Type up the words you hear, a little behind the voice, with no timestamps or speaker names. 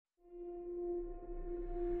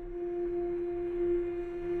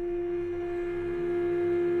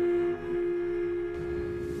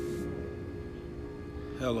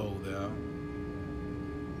Hello there.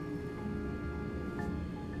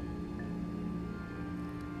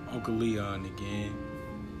 Uncle Leon again.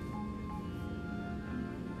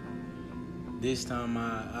 This time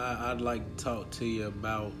I'd like to talk to you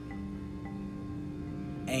about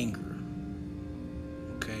anger.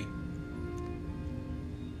 Okay?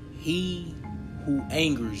 He who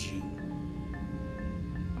angers you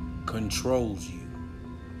controls you.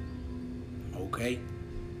 Okay?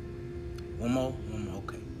 One more,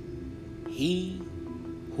 okay. He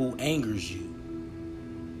who angers you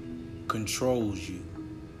controls you.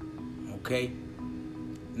 Okay?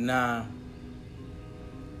 Now,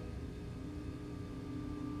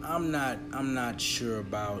 I'm not sure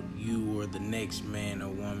about you or the next man or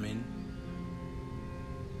woman,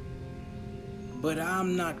 but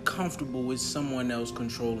I'm not comfortable with someone else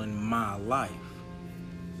controlling my life.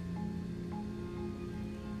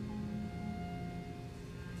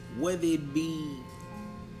 Whether it be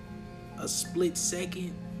a split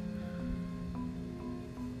second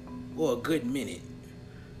or a good minute,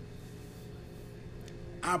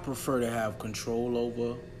 I prefer to have control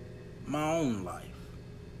over my own life.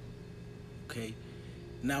 Okay?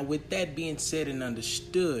 Now, with that being said and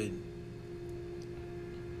understood,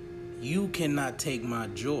 you cannot take my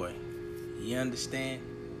joy. You understand?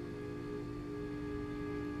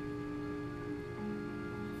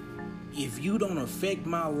 If you don't affect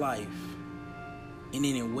my life in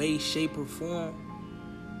any way, shape, or form,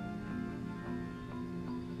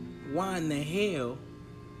 why in the hell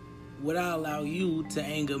would I allow you to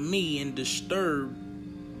anger me and disturb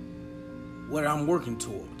what I'm working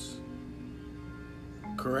towards?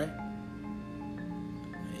 Correct?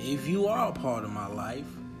 If you are a part of my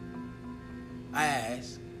life, I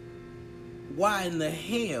ask, why in the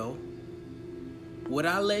hell would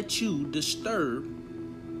I let you disturb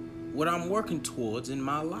what I'm working towards in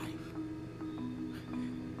my life?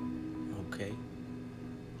 Okay?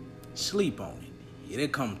 Sleep on it. It'll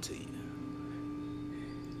come to you.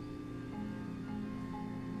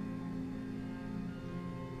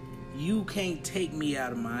 You can't take me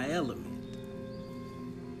out of my element.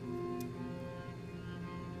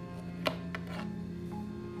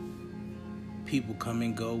 People come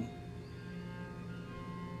and go.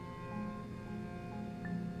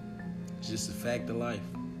 It's just a fact of life.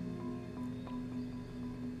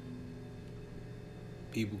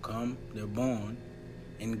 People come, they're born,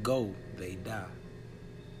 and go, they die.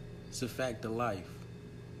 It's a fact of life.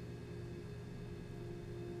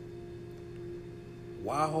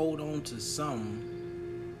 Why hold on to something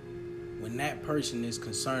when that person is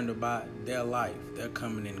concerned about their life? They're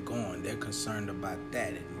coming and going. They're concerned about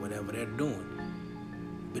that and whatever they're doing.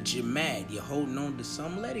 But you're mad. You're holding on to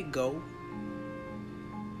something. Let it go.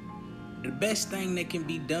 The best thing that can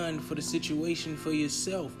be done for the situation for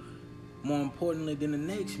yourself, more importantly than the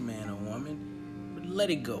next man or woman, but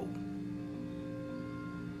let it go.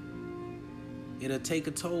 It'll take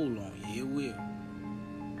a toll on you. It will.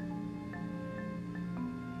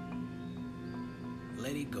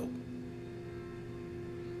 Let it go.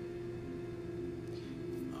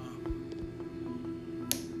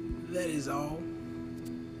 That is all.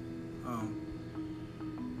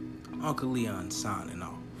 Uncle Leon signing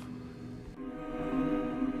off.